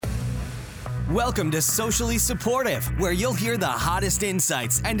Welcome to Socially Supportive, where you'll hear the hottest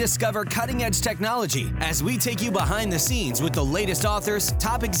insights and discover cutting-edge technology as we take you behind the scenes with the latest authors,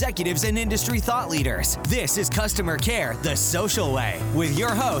 top executives, and industry thought leaders. This is Customer Care the Social Way with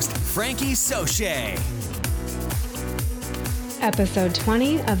your host, Frankie Soche. Episode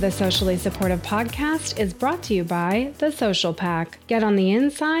 20 of the Socially Supportive Podcast is brought to you by The Social Pack. Get on the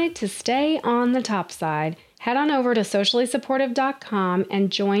inside to stay on the top side. Head on over to sociallysupportive.com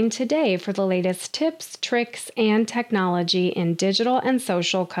and join today for the latest tips, tricks, and technology in digital and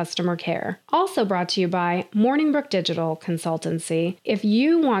social customer care. Also brought to you by Morningbrook Digital Consultancy. If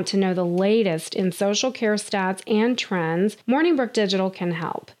you want to know the latest in social care stats and trends, Morningbrook Digital can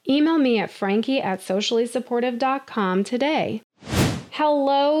help. Email me at frankie@sociallysupportive.com today.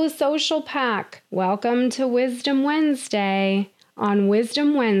 Hello, Social Pack. Welcome to Wisdom Wednesday. On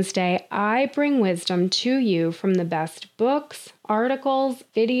Wisdom Wednesday, I bring wisdom to you from the best books, articles,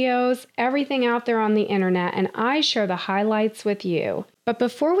 videos, everything out there on the internet, and I share the highlights with you. But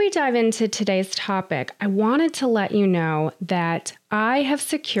before we dive into today's topic, I wanted to let you know that I have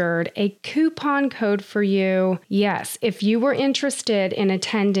secured a coupon code for you. Yes, if you were interested in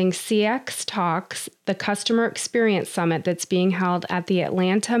attending CX Talks, the Customer Experience Summit that's being held at the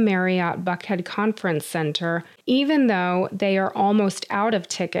Atlanta Marriott Buckhead Conference Center, even though they are almost out of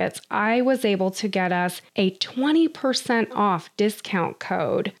tickets, I was able to get us a 20% off discount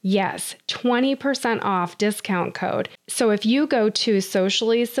code. Yes, 20% off discount code. So if you go to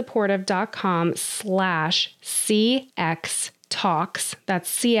sociallysupportive.com/CX Talks, that's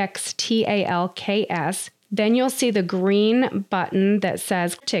CXTALKS, then you'll see the green button that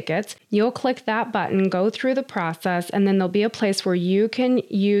says tickets. You'll click that button, go through the process, and then there'll be a place where you can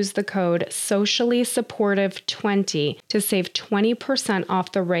use the code sociallysupportive20 to save 20%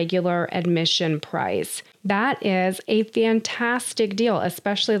 off the regular admission price. That is a fantastic deal,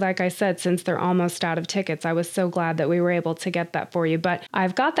 especially like I said, since they're almost out of tickets. I was so glad that we were able to get that for you. But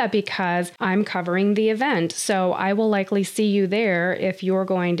I've got that because I'm covering the event. So I will likely see you there if you're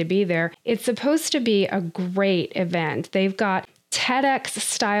going to be there. It's supposed to be a great event. They've got TEDx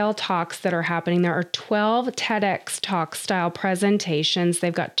style talks that are happening. There are 12 TEDx talk style presentations.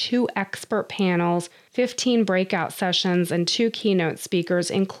 They've got 2 expert panels, 15 breakout sessions, and 2 keynote speakers,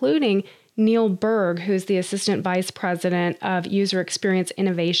 including Neil Berg, who's the Assistant Vice President of User Experience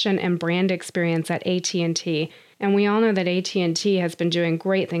Innovation and Brand Experience at AT&T. And we all know that AT&T has been doing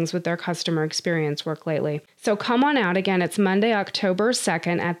great things with their customer experience work lately. So come on out. Again, it's Monday, October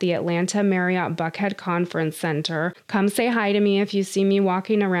 2nd at the Atlanta Marriott Buckhead Conference Center. Come say hi to me if you see me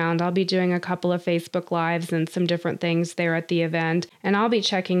walking around. I'll be doing a couple of Facebook Lives and some different things there at the event. And I'll be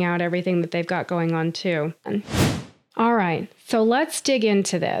checking out everything that they've got going on too. All right, so let's dig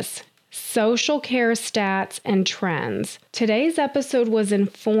into this. Social care stats and trends. Today's episode was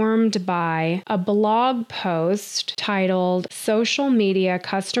informed by a blog post titled Social Media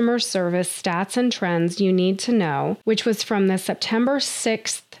Customer Service Stats and Trends You Need to Know, which was from the September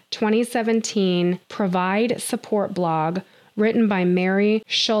 6th, 2017 Provide Support blog written by Mary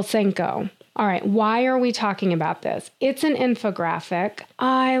Shulsenko. All right, why are we talking about this? It's an infographic.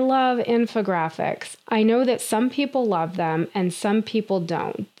 I love infographics. I know that some people love them and some people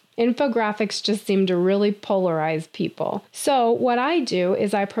don't. Infographics just seem to really polarize people. So what I do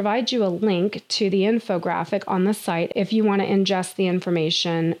is I provide you a link to the infographic on the site if you want to ingest the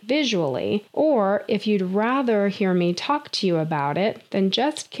information visually, or if you'd rather hear me talk to you about it, then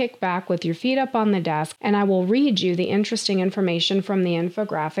just kick back with your feet up on the desk and I will read you the interesting information from the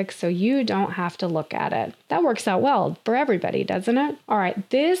infographic so you don't have to look at it. That works out well for everybody, doesn't it? All right,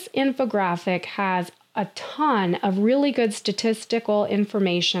 this infographic has a ton of really good statistical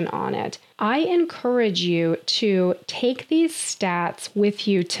information on it. I encourage you to take these stats with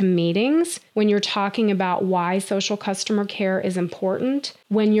you to meetings when you're talking about why social customer care is important.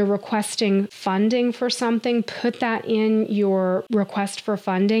 When you're requesting funding for something, put that in your request for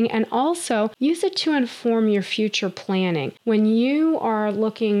funding and also use it to inform your future planning. When you are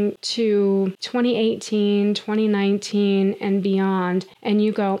looking to 2018, 2019, and beyond, and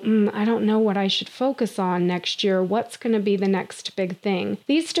you go, I don't know what I should focus on next year. What's going to be the next big thing?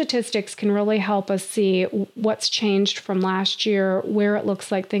 These statistics can really help us see what's changed from last year, where it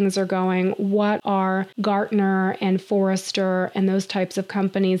looks like things are going, what are Gartner and Forrester and those types of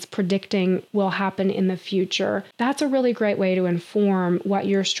companies predicting will happen in the future. That's a really great way to inform what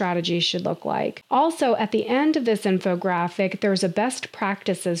your strategy should look like. Also, at the end of this infographic, there's a best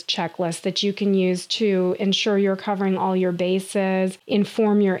practices checklist that you can use to ensure you're covering all your bases,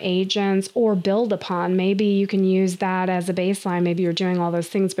 inform your agents, or build upon. Maybe you can use that as a baseline. Maybe you're doing all those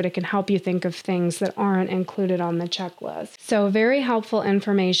things, but it can help you think of things that aren't included on the checklist. So very helpful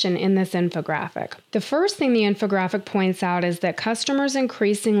information in this infographic. The first thing the infographic points out is that customers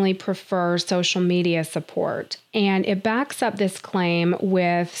increasingly prefer social media support. And it backs up this claim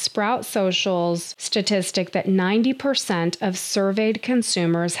with Sprout Social's statistic that 90% of surveyed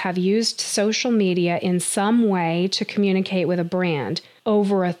consumers have used social media in some way to communicate with a brand.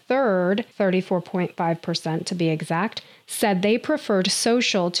 Over a third, 34.5% to be exact, said they preferred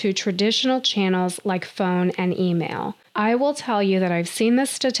social to traditional channels like phone and email. I will tell you that I've seen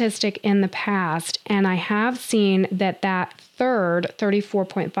this statistic in the past, and I have seen that third,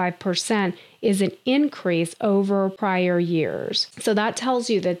 34.5%, is an increase over prior years. So that tells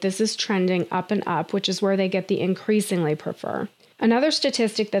you that this is trending up and up, which is where they get the increasingly prefer. Another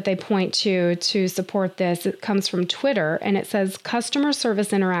statistic that they point to support this, it comes from Twitter, and it says customer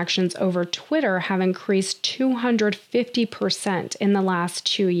service interactions over Twitter have increased 250% in the last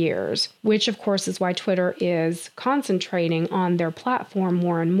 2 years, which of course is why Twitter is concentrating on their platform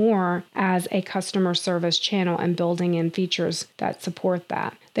more and more as a customer service channel and building in features that support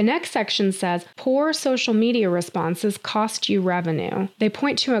that. The next section says, poor social media responses cost you revenue. They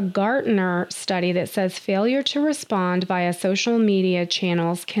point to a Gartner study that says failure to respond via social media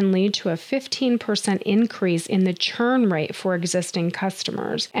channels can lead to a 15% increase in the churn rate for existing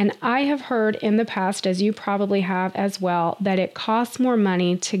customers. And I have heard in the past, as you probably have as well, that it costs more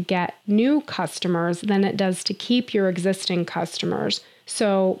money to get new customers than it does to keep your existing customers.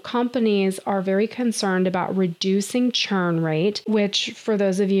 So companies are very concerned about reducing churn rate, which for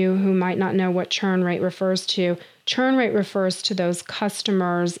those of you who might not know what churn rate refers to those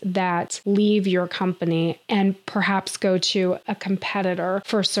customers that leave your company and perhaps go to a competitor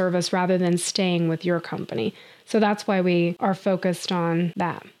for service rather than staying with your company. So that's why we are focused on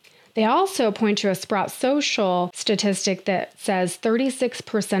that. They also point to a Sprout Social statistic that says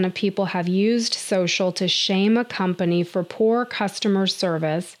 36% of people have used social to shame a company for poor customer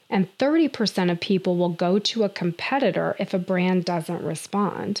service, and 30% of people will go to a competitor if a brand doesn't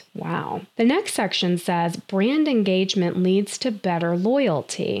respond. Wow. The next section says brand engagement leads to better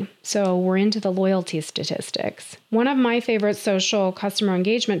loyalty. So we're into the loyalty statistics. One of my favorite social customer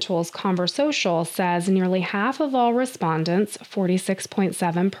engagement tools, Conversocial, says nearly half of all respondents,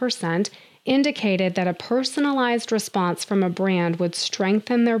 46.7%, indicated that a personalized response from a brand would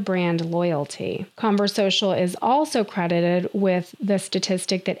strengthen their brand loyalty. Conversocial is also credited with the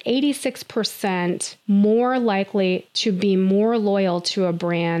statistic that 86% more likely to be more loyal to a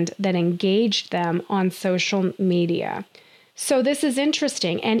brand that engaged them on social media. So this is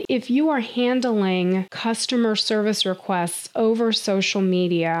interesting. And if you are handling customer service requests over social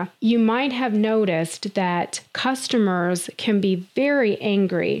media, you might have noticed that customers can be very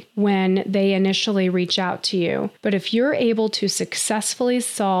angry when they initially reach out to you. But if you're able to successfully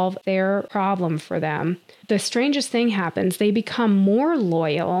solve their problem for them, the strangest thing happens. They become more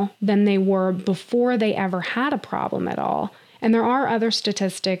loyal than they were before they ever had a problem at all. And there are other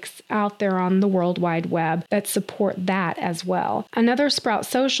statistics out there on the World Wide Web that support that as well. Another Sprout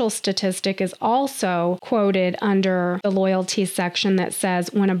Social statistic is also quoted under the loyalty section that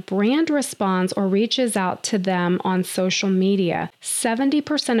says when a brand responds or reaches out to them on social media,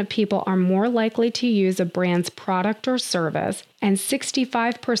 70% of people are more likely to use a brand's product or service, and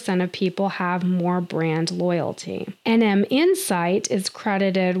 65% of people have more brand loyalty. NM Insight is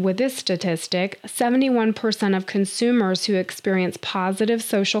credited with this statistic. 71% of consumers who experience positive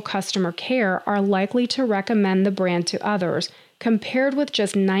social customer care are likely to recommend the brand to others, compared with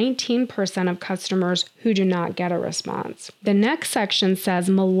just 19% of customers who do not get a response. The next section says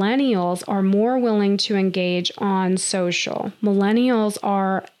millennials are more willing to engage on social. Millennials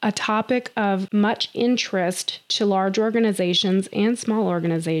are a topic of much interest to large organizations and small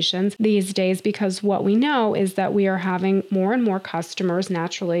organizations these days because what we know is that we are having more and more customers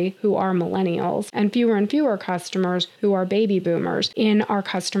naturally who are millennials and fewer customers who are baby boomers in our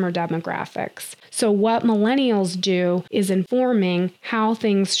customer demographics. So what millennials do is informing how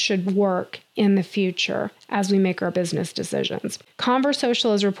things should work in the future as we make our business decisions.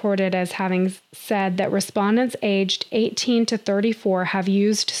 Conversocial is reported as having said that respondents aged 18 to 34 have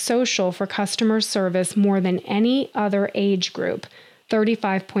used social for customer service more than any other age group,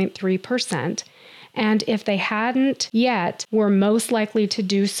 35.3%. and if they hadn't yet, were most likely to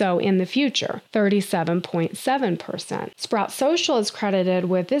do so in the future, 37.7%. Sprout Social is credited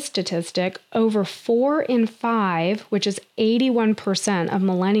with this statistic. Over 4 in 5, which is 81% of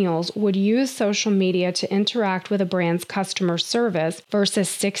millennials, would use social media to interact with a brand's customer service versus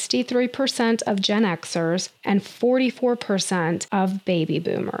 63% of Gen Xers and 44% of baby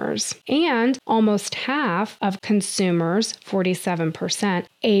boomers. And almost half of consumers, 47%,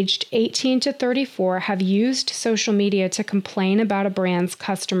 aged 18 to 34 have used social media to complain about a brand's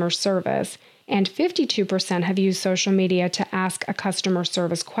customer service, and 52% have used social media to ask a customer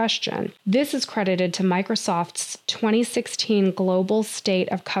service question. This is credited to Microsoft's 2016 Global State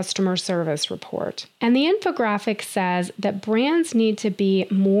of Customer Service report. And the infographic says that brands need to be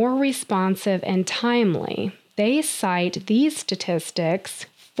more responsive and timely. They cite these statistics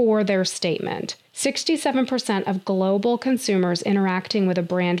for their statement. 67% of global consumers interacting with a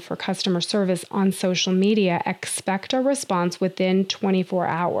brand for customer service on social media expect a response within 24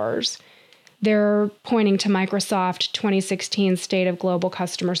 hours. They're pointing to Microsoft 2016 State of Global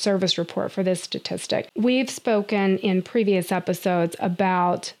Customer Service report for this statistic. We've spoken in previous episodes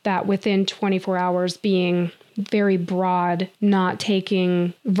about that within 24 hours being very broad, not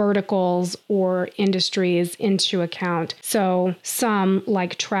taking verticals or industries into account. So some,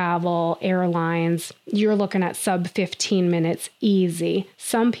 like travel, airlines, you're looking at sub 15 minutes easy.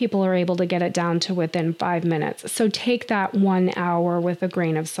 Some people are able to get it down to within 5 minutes. So take that 1 hour with a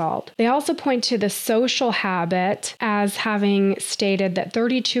grain of salt. They also point to the social habit as having stated that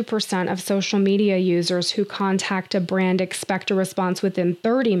 32% of social media users who contact a brand expect a response within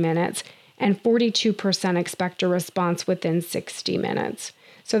 30 minutes, and 42% expect a response within 60 minutes.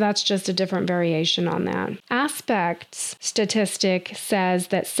 So that's just a different variation on that. Aspects statistic says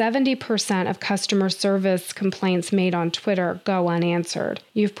that 70% of customer service complaints made on Twitter go unanswered.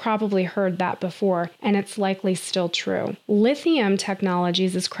 You've probably heard that before, and it's likely still true. Lithium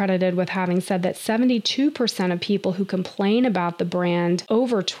Technologies is credited with having said that 72% of people who complain about the brand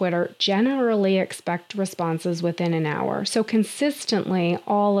over Twitter generally expect responses within an hour. So consistently,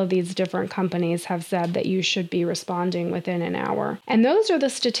 all of these different companies have said that you should be responding within an hour. And those are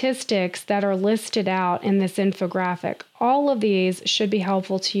the statistics that are listed out in this infographic. All of these should be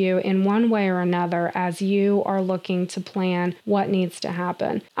helpful to you in one way or another as you are looking to plan what needs to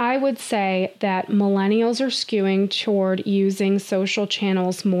happen. I would say that millennials are skewing toward using social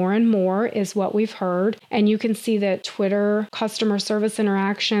channels more and more is what we've heard. And you can see that Twitter customer service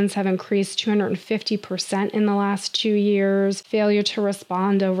interactions have increased 250% in the last 2 years. Failure to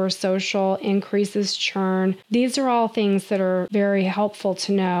respond over social increases churn. These are all things that are very helpful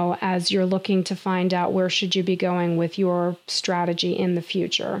to know as you're looking to find out where should you be going with your strategy in the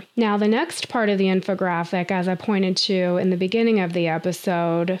future. Now, the next part of the infographic, as I pointed to in the beginning of the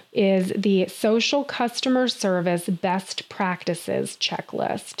episode, is the social customer service best practices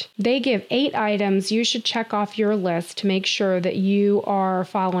checklist. They give 8 items you should check off your list to make sure that you are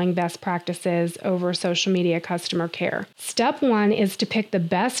following best practices over social media customer care. Step 1 is to pick the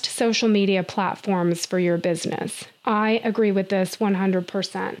best social media platforms for your business. I agree with this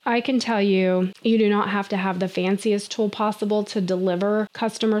 100%. I can tell you, you do not have to have the fanciest tool possible to deliver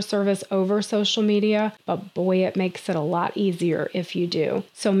customer service over social media, but boy, it makes it a lot easier if you do.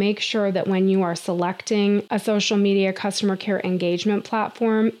 So make sure that when you are selecting a social media customer care engagement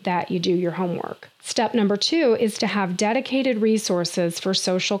platform, that you do your homework. Step number 2 is to have dedicated resources for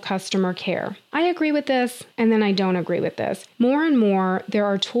social customer care. I agree with this, and then I don't agree with this. More and more, there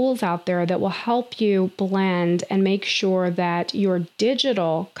are tools out there that will help you blend and make sure that your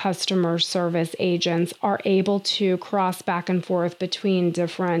digital customer service agents are able to cross back and forth between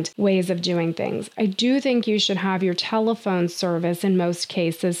different ways of doing things. I do think you should have your telephone service in most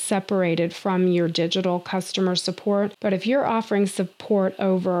cases separated from your digital customer support. But if you're offering support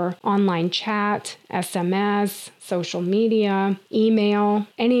over online chat, SMS, social media, email,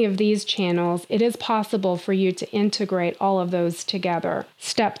 any of these channels, it is possible for you to integrate all of those together.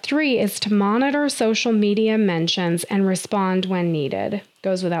 Step 3 is to monitor social media mentions and respond when needed.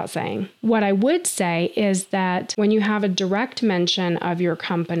 Goes without saying. What I would say is that when you have a direct mention of your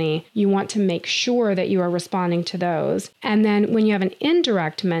company, you want to make sure that you are responding to those. And then when you have an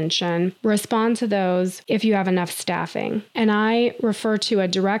indirect mention, respond to those if you have enough staffing. And I refer to a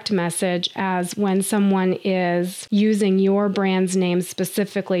direct message as when someone is using your brand's name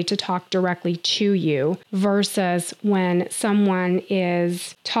specifically to talk directly to you versus when someone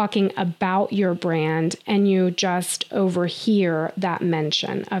is talking about your brand and you just overhear that mention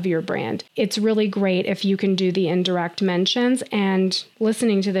of your brand. It's really great if you can do the indirect mentions, and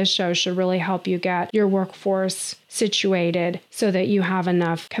listening to this show should really help you get your workforce situated so that you have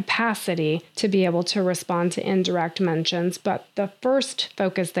enough capacity to be able to respond to indirect mentions. But the first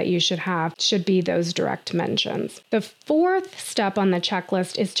focus that you should have should be those direct mentions. The fourth step on the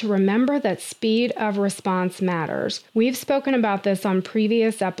checklist is to remember that speed of response matters. We've spoken about this on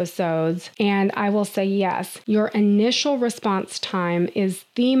previous episodes, and I will say yes, your initial response time is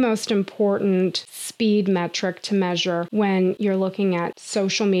the most important speed metric to measure when you're looking at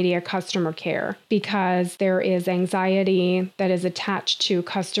social media customer care, because there is anxiety that is attached to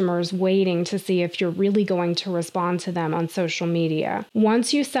customers waiting to see if you're really going to respond to them on social media.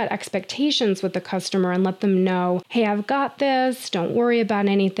 Once you set expectations with the customer and let them know, hey, I've got this, don't worry about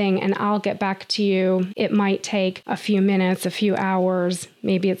anything, and I'll get back to you. It might take a few minutes, a few hours,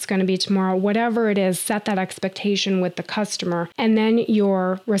 maybe it's going to be tomorrow, whatever it is, set that expectation with the customer. And then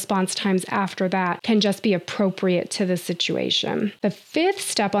your response times after that can just be appropriate to the situation. The fifth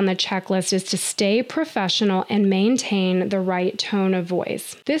step on the checklist is to stay professional and maintain the right tone of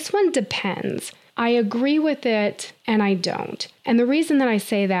voice. This one depends. I agree with it and I don't. And the reason that I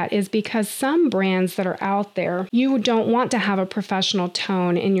say that is because some brands that are out there, you don't want to have a professional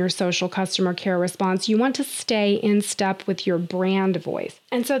tone in your social customer care response. You want to stay in step with your brand voice.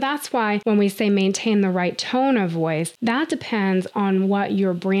 And so that's why when we say maintain the right tone of voice, that depends on what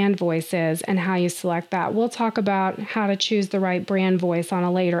your brand voice is and how you select that. We'll talk about how to choose the right brand voice on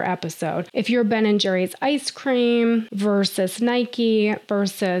a later episode. If you're Ben & Jerry's ice cream versus Nike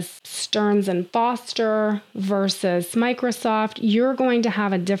versus Stearns & Foster versus Microsoft, you're going to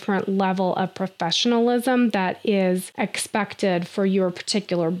have a different level of professionalism that is expected for your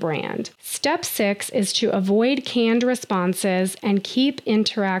particular brand. Step 6 is to avoid canned responses and keep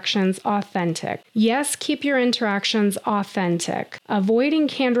interactions authentic. Yes, keep your interactions authentic. Avoiding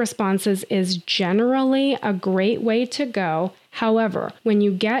canned responses is generally a great way to go. However, when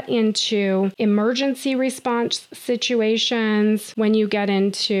you get into emergency response situations, when you get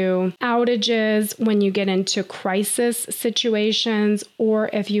into outages, when you get into crisis situations, or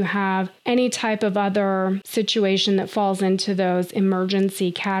if you have any type of other situation that falls into those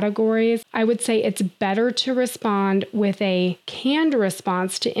emergency categories, I would say it's better to respond with a canned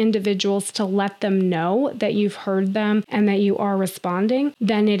response to individuals to let them know that you've heard them and that you are responding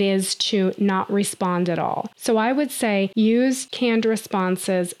than it is to not respond at all. So I would say use canned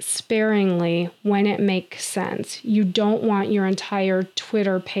responses sparingly when it makes sense. You don't want your entire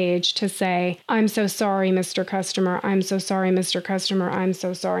Twitter page to say, I'm so sorry, Mr. Customer. I'm so sorry, Mr. Customer. I'm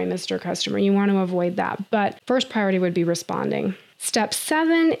so sorry, Mr. Customer. You want to avoid that. But first priority would be responding. Step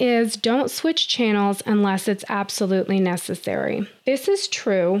 7 is don't switch channels unless it's absolutely necessary. This is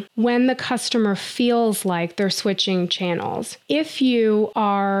true when the customer feels like they're switching channels. If you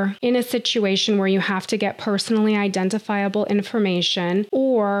are in a situation where you have to get personally identifiable information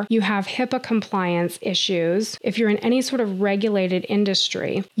or you have HIPAA compliance issues, if you're in any sort of regulated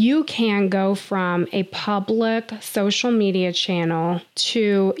industry, you can go from a public social media channel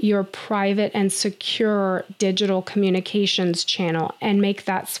to your private and secure digital communications channel and make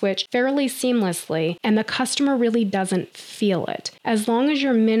that switch fairly seamlessly, and the customer really doesn't feel it. As long as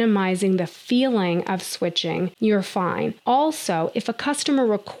you're minimizing the feeling of switching, you're fine. Also, if a customer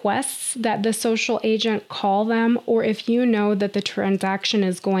requests that the social agent call them, or if you know that the transaction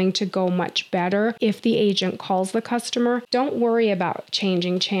is going to go much better if the agent calls the customer, don't worry about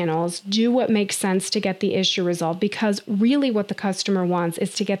changing channels. Do what makes sense to get the issue resolved, because really what the customer wants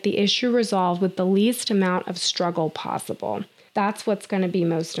is to get the issue resolved with the least amount of struggle possible. That's what's going to be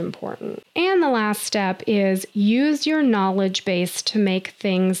most important. And the last step is use your knowledge base to make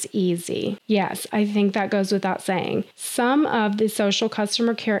things easy. Yes, I think that goes without saying. Some of the social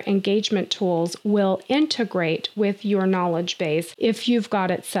customer care engagement tools will integrate with your knowledge base if you've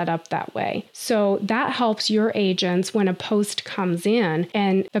got it set up that way. So that helps your agents when a post comes in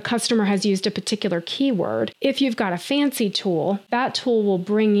and the customer has used a particular keyword. If you've got a fancy tool, that tool will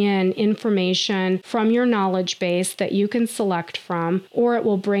bring in information from your knowledge base that you can select from, or it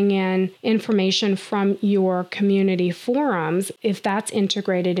will bring in information from your community forums if that's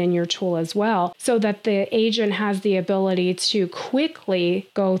integrated in your tool as well, so that the agent has the ability to quickly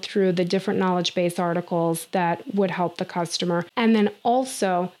go through the different knowledge base articles that would help the customer, and then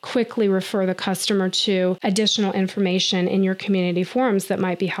also quickly refer the customer to additional information in your community forums that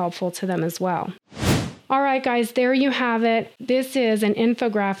might be helpful to them as well. All right, guys, there you have it. This is an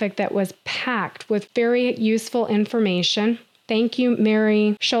infographic that was packed with very useful information. Thank you,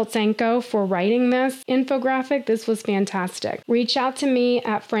 Mary Schultzenko, for writing this infographic. This was fantastic. Reach out to me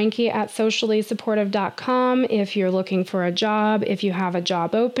at frankie@sociallysupportive.com if you're looking for a job, if you have a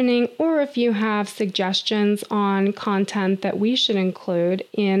job opening, or if you have suggestions on content that we should include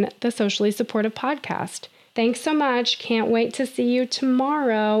in the Socially Supportive podcast. Thanks so much. Can't wait to see you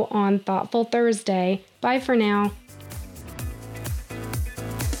tomorrow on Thoughtful Thursday. Bye for now.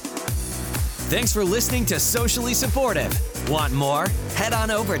 Thanks for listening to Socially Supportive. Want more? Head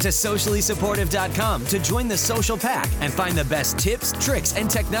on over to sociallysupportive.com to join the social pack and find the best tips, tricks, and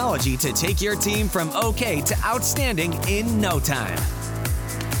technology to take your team from okay to outstanding in no time.